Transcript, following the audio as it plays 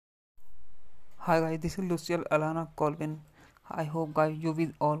Hi guys, this is Luciel Alana Colvin. I hope guys you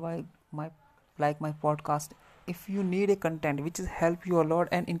will all my podcast. If you need a content which is help you a lot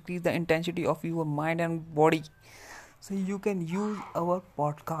and increase the intensity of your mind and body, so you can use our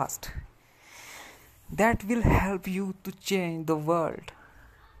podcast. That will help you to change the world,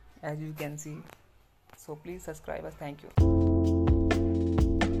 as you can see. So please subscribe us. Thank you.